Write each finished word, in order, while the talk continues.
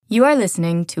You are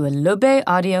listening to a Lobe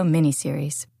audio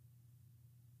miniseries.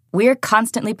 We're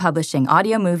constantly publishing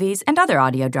audio movies and other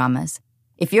audio dramas.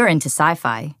 If you're into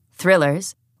sci-fi,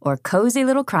 thrillers, or cozy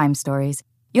little crime stories,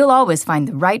 you'll always find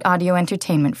the right audio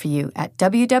entertainment for you at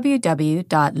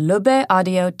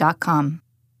www.lobeaudio.com.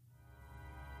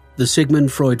 The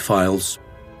Sigmund Freud Files,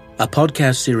 a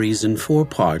podcast series in 4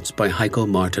 parts by Heiko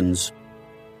Martins.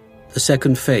 The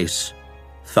Second Face,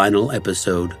 final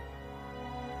episode.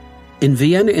 In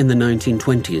Vienna in the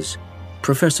 1920s,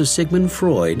 Professor Sigmund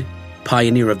Freud,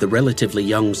 pioneer of the relatively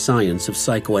young science of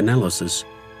psychoanalysis,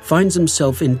 finds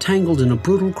himself entangled in a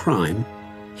brutal crime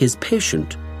his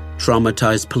patient,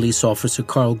 traumatized police officer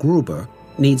Karl Gruber,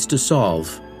 needs to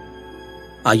solve.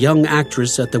 A young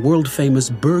actress at the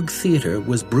world-famous Burg Theater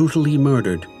was brutally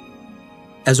murdered.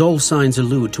 As all signs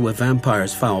allude to a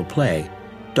vampire's foul play,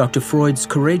 Dr. Freud's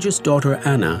courageous daughter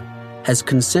Anna has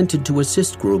consented to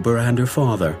assist Gruber and her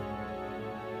father.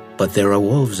 But there are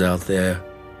wolves out there.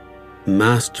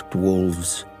 Masked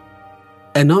wolves.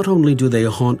 And not only do they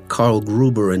haunt Karl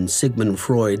Gruber and Sigmund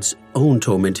Freud's own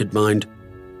tormented mind,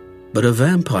 but a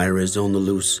vampire is on the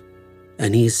loose,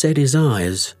 and he's set his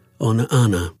eyes on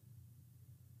Anna.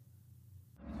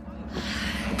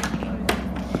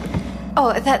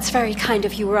 Oh, that's very kind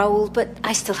of you, Raoul, but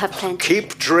I still have plenty.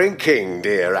 Keep drinking,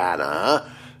 dear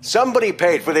Anna. Somebody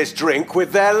paid for this drink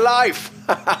with their life.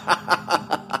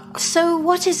 So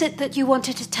what is it that you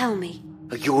wanted to tell me?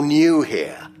 You're new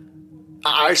here.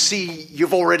 I see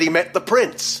you've already met the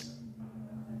prince.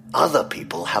 Other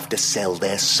people have to sell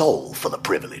their soul for the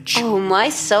privilege. Oh, my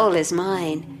soul is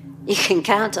mine. You can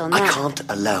count on that. I can't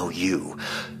allow you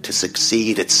to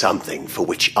succeed at something for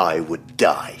which I would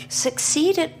die.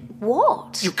 Succeed at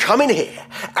what? You come in here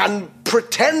and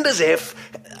pretend as if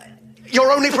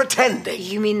you're only pretending.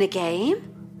 You mean the game?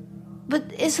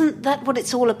 But isn't that what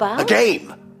it's all about? A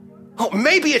game? Oh,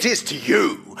 maybe it is to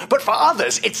you, but for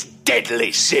others it's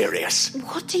deadly serious.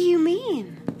 What do you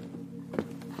mean?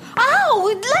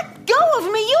 Ow! Let go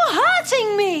of me! You're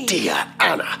hurting me! Dear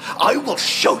Anna, I will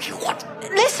show you what...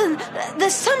 Listen,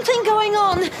 there's something going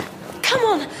on. Come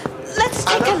on, let's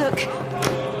take a look.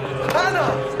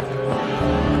 Anna!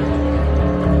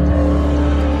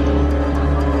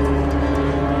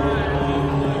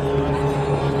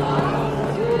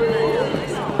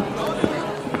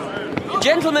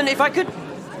 Gentlemen, if I could,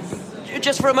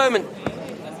 just for a moment,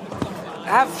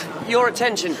 have your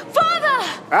attention. Father!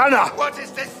 Anna! What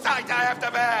is this sight I have to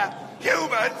bear?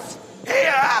 Humans?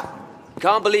 Here?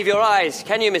 Can't believe your eyes,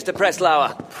 can you, Mr.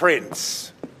 Preslauer?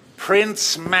 Prince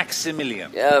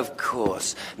Maximilian. Of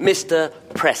course. Mr.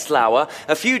 Preslauer,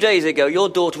 a few days ago, your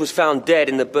daughter was found dead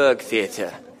in the Burg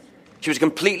Theater. She was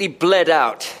completely bled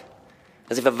out,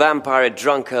 as if a vampire had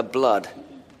drunk her blood.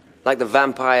 Like the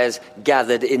vampires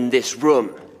gathered in this room.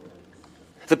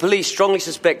 The police strongly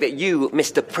suspect that you,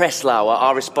 Mr. Preslauer,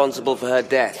 are responsible for her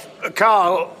death.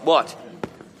 Karl. What?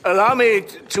 Allow me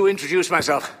to introduce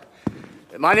myself.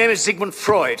 My name is Sigmund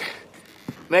Freud.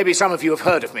 Maybe some of you have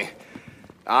heard of me.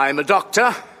 I'm a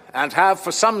doctor and have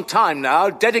for some time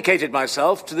now dedicated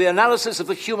myself to the analysis of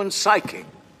the human psyche.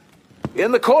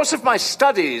 In the course of my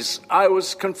studies, I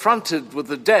was confronted with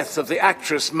the death of the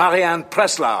actress Marianne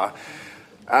Preslauer,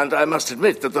 and I must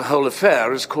admit that the whole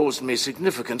affair has caused me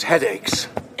significant headaches.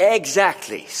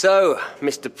 Exactly. So,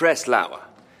 Mr. Preslauer,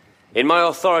 in my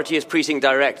authority as precinct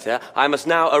director, I must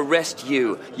now arrest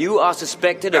you. You are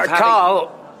suspected of having...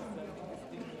 Karl,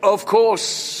 of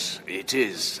course, it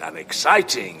is an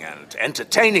exciting and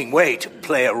entertaining way to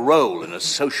play a role in a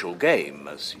social game,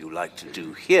 as you like to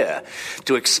do here,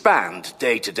 to expand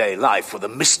day-to-day life with a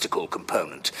mystical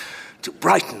component, to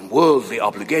brighten worldly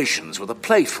obligations with a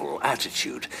playful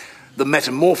attitude, the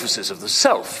metamorphosis of the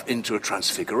self into a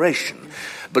transfiguration.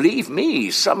 Believe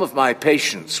me, some of my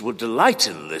patients would delight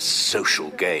in this social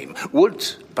game,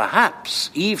 would perhaps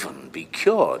even be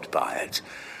cured by it.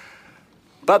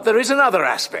 But there is another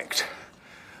aspect,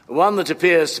 one that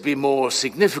appears to be more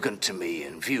significant to me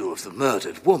in view of the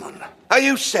murdered woman. Are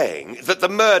you saying that the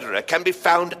murderer can be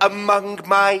found among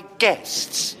my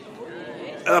guests?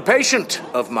 A patient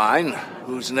of mine,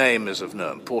 whose name is of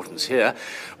no importance here,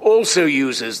 also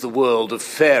uses the world of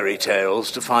fairy tales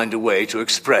to find a way to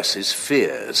express his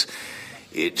fears.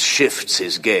 It shifts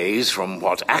his gaze from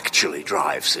what actually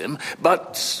drives him,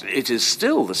 but it is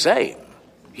still the same.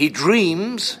 He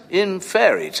dreams in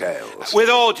fairy tales. With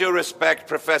all due respect,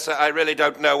 Professor, I really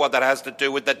don't know what that has to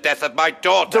do with the death of my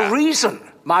daughter. The reason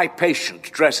my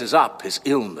patient dresses up his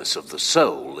illness of the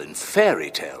soul in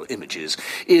fairy tale images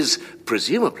is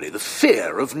presumably the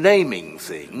fear of naming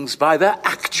things by their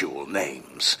actual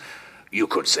names. You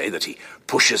could say that he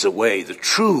pushes away the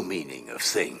true meaning of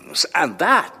things, and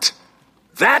that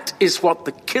is what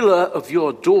the killer of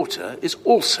your daughter is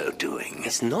also doing.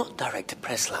 It's not Director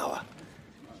Preslauer.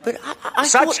 But I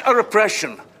Such thought... a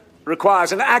repression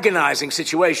requires an agonizing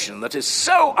situation that is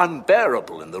so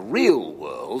unbearable in the real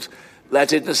world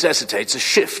that it necessitates a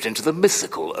shift into the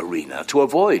mythical arena to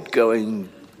avoid going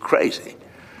crazy.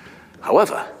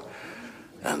 However,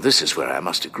 and this is where I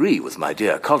must agree with my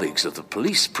dear colleagues of the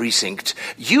police precinct,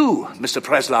 you, Mr.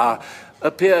 Preslauer,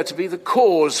 appear to be the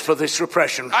cause for this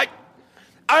repression.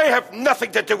 I have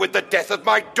nothing to do with the death of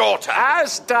my daughter.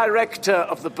 As director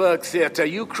of the Burg Theatre,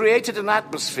 you created an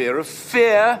atmosphere of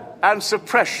fear and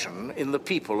suppression in the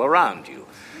people around you.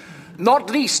 Not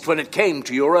least when it came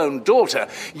to your own daughter,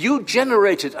 you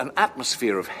generated an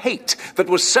atmosphere of hate that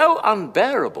was so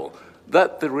unbearable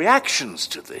that the reactions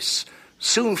to this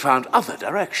soon found other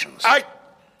directions. I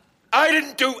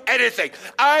didn't do anything.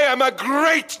 I am a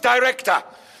great director.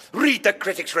 Read the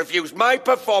critics' reviews. My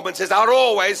performances are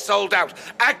always sold out.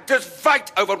 Actors fight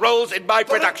over roles in my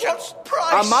productions.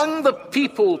 Among the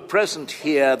people present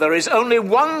here, there is only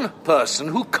one person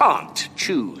who can't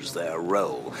choose their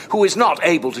role, who is not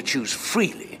able to choose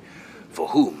freely, for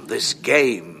whom this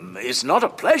game is not a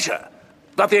pleasure,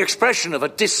 but the expression of a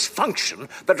dysfunction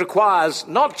that requires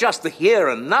not just the here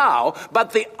and now,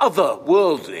 but the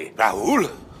otherworldly. Raoul?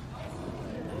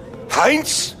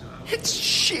 Heinz? It's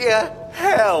sheer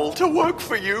hell to work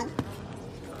for you.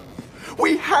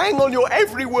 We hang on your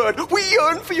every word. We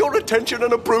yearn for your attention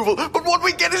and approval, but what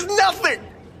we get is nothing.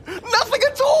 Nothing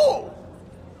at all.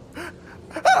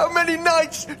 How many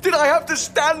nights did I have to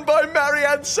stand by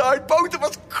Marianne's side, both of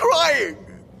us crying,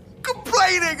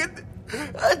 complaining,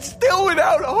 and still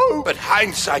without hope? But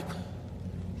Heinz,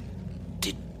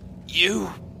 Did you...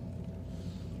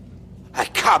 I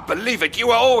can't believe it. You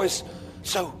were always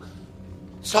so...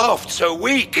 soft, so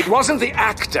weak. It wasn't the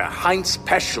actor, Heinz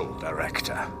Peschel,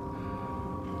 director.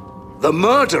 The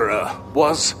murderer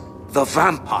was the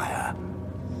vampire,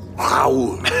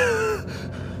 Raoul.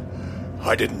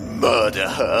 I didn't murder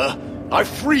her. I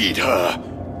freed her.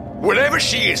 Wherever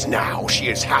she is now, she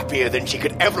is happier than she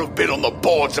could ever have been on the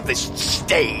boards of this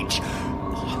stage.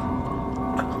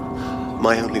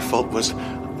 My only fault was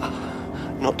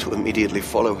not to immediately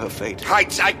follow her fate.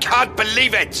 Heinz, I can't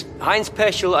believe it! Heinz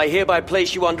Peschel, I hereby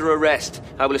place you under arrest.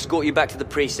 I will escort you back to the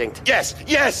precinct.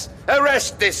 Yes,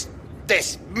 arrest this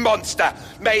monster.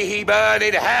 May he burn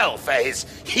in hell for his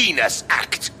heinous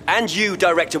act. And you,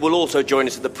 Director, will also join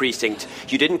us at the precinct.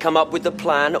 You didn't come up with the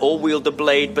plan or wield the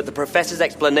blade, but the Professor's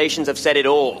explanations have said it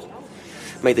all.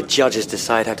 May the judges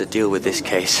decide how to deal with this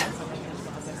case.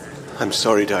 I'm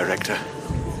sorry, Director,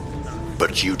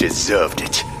 but you deserved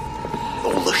it.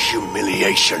 All the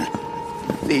humiliation,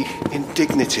 the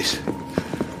indignities,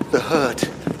 the hurt.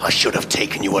 I should have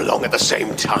taken you along at the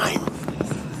same time.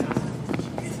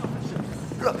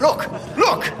 Look!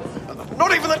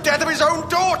 Not even the death of his own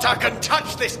daughter can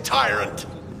touch this tyrant!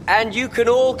 And you can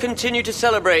all continue to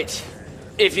celebrate,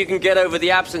 if you can get over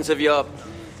the absence of your...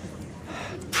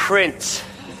 prince.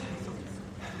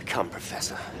 Come,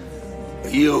 Professor.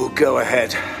 You go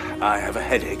ahead. I have a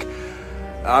headache.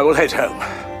 I will head home.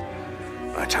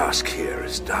 My task here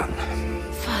is done.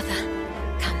 Father,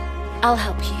 come. I'll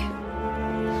help you.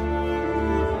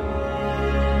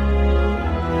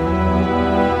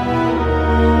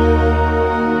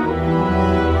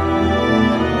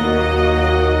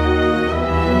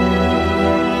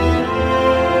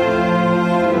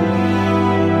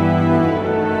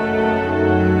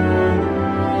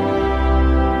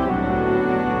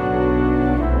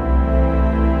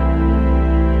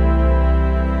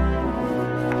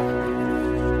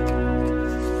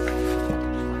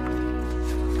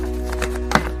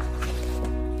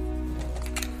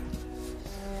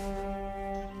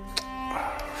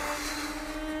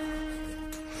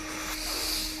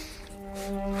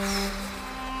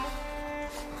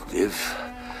 If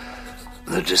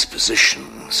the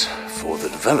dispositions for the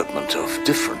development of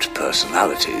different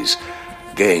personalities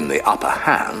gain the upper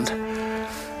hand,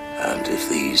 and if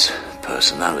these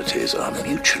personalities are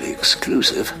mutually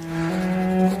exclusive,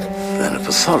 then a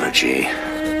pathology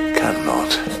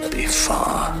cannot be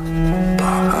far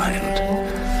behind.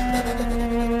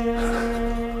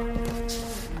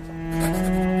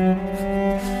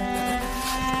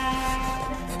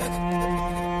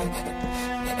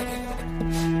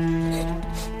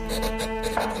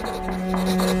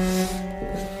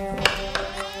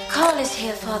 Carl is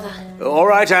here, Father. All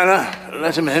right, Anna,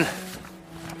 let him in.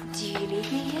 Do you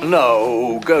leave me here?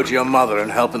 No, go to your mother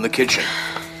and help in the kitchen.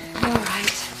 All right.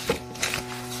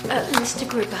 Mr.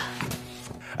 Gruber.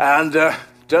 And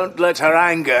don't let her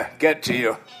anger get to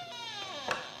you.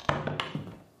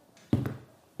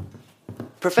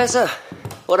 Professor,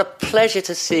 what a pleasure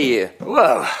to see you.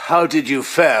 Well, how did you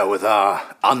fare with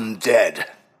our undead?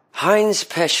 Heinz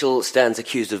Peschel stands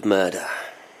accused of murder.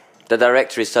 The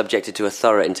director is subjected to a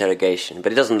thorough interrogation,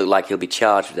 but it doesn't look like he'll be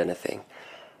charged with anything.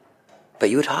 But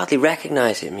you would hardly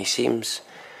recognize him. He seems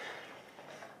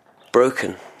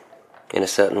broken in a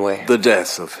certain way. The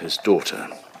death of his daughter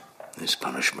is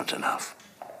punishment enough.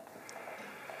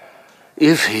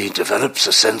 If he develops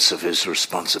a sense of his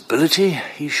responsibility,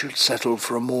 he should settle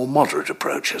for a more moderate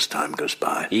approach as time goes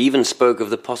by. He even spoke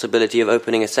of the possibility of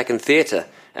opening a second theatre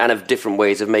and of different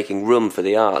ways of making room for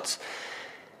the arts.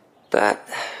 But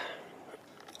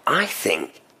I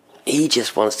think he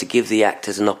just wants to give the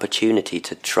actors an opportunity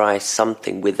to try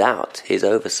something without his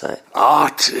oversight.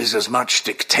 Art is as much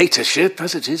dictatorship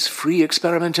as it is free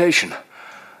experimentation.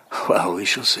 Well, we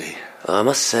shall see. I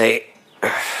must say,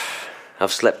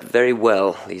 I've slept very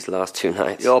well these last 2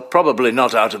 nights. You're probably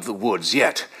not out of the woods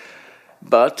yet,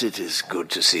 but it is good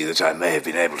to see that I may have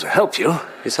been able to help you.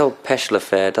 This whole Peschel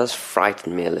affair does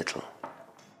frighten me a little.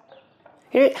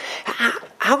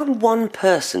 How can one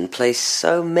person play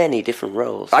so many different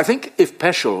roles? I think if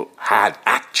Peschel had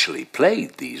actually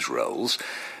played these roles,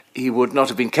 he would not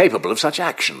have been capable of such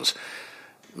actions.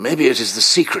 Maybe it is the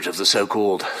secret of the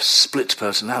so-called split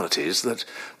personalities that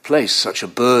place such a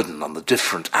burden on the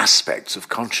different aspects of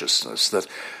consciousness that,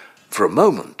 for a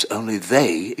moment, only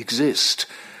they exist.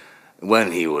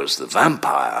 When he was the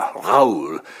vampire,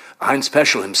 Raoul, Heinz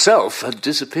Peschel himself had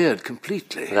disappeared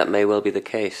completely. That may well be the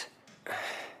case.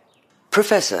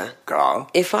 Professor, Carl?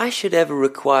 If I should ever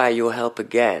require your help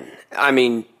again,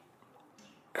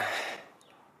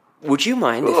 would you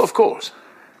mind if... Of course.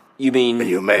 You mean...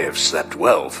 You may have slept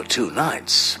well for 2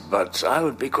 nights, but I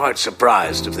would be quite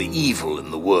surprised if the evil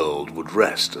in the world would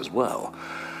rest as well.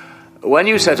 When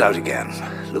you set out again,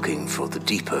 looking for the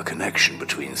deeper connection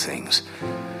between things,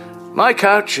 my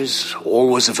couch is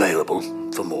always available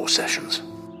for more sessions.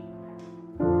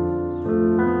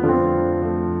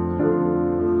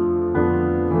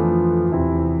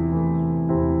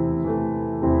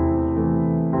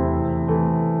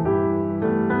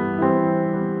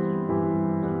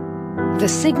 The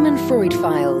Sigmund Freud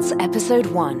Files, Episode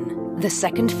 1, The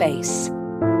Second Face.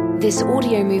 This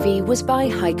audio movie was by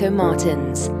Heiko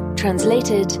Martins,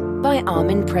 translated by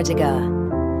Armin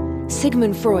Prediger.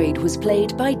 Sigmund Freud was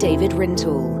played by David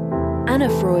Rintoul, Anna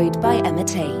Freud by Emma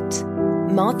Tate,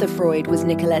 Martha Freud was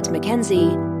Nicolette Mackenzie,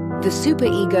 the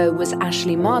superego was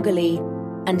Ashley Margoley,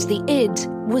 and the id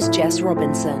was Jess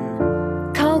Robinson.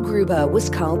 Karl Gruber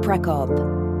was Karl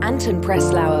Prekop, Anton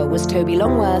Preslauer was Toby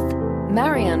Longworth,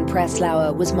 Marianne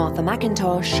Preslauer was Martha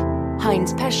McIntosh,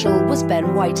 Heinz Peschel was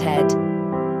Ben Whitehead.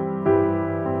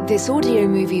 This audio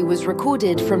movie was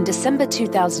recorded from December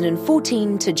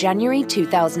 2014 to January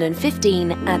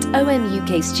 2015 at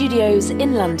OMUK Studios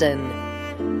in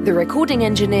London. The recording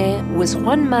engineer was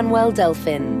Juan Manuel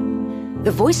Delfin.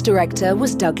 The voice director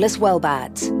was Douglas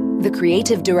Welbat. The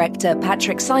creative director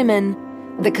Patrick Simon.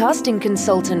 The casting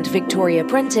consultant Victoria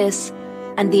Prentice.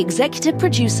 And the executive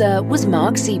producer was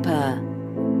Mark Sieper.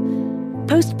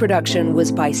 Post-production was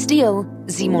by Steele,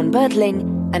 Simon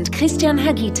Bertling, and Christian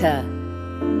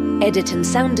Hagita. Edit and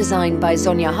sound design by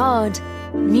Sonja Hard,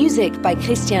 music by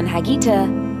Christian Hagita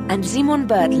and Simon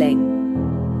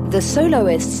Bertling. The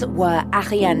soloists were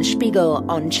Ariane Spiegel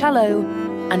on cello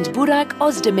and Burak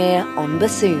Ozdemir on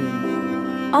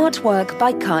bassoon. Artwork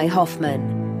by Kai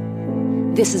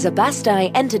Hoffman. This is a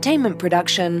Bastei Entertainment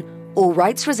production. All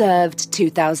rights reserved,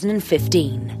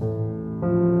 2015.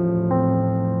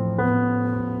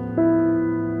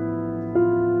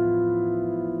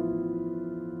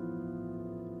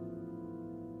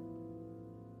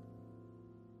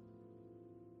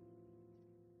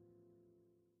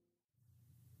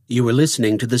 You were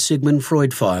listening to the Sigmund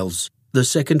Freud Files, The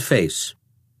Second Face,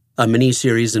 a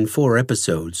mini-series in 4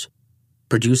 episodes,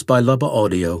 produced by Lubba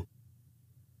Audio.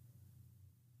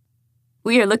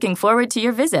 We are looking forward to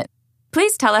your visit.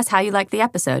 Please tell us how you liked the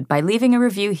episode by leaving a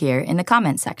review here in the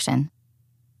comments section.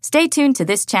 Stay tuned to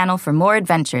this channel for more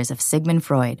adventures of Sigmund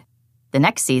Freud. The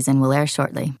next season will air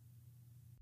shortly.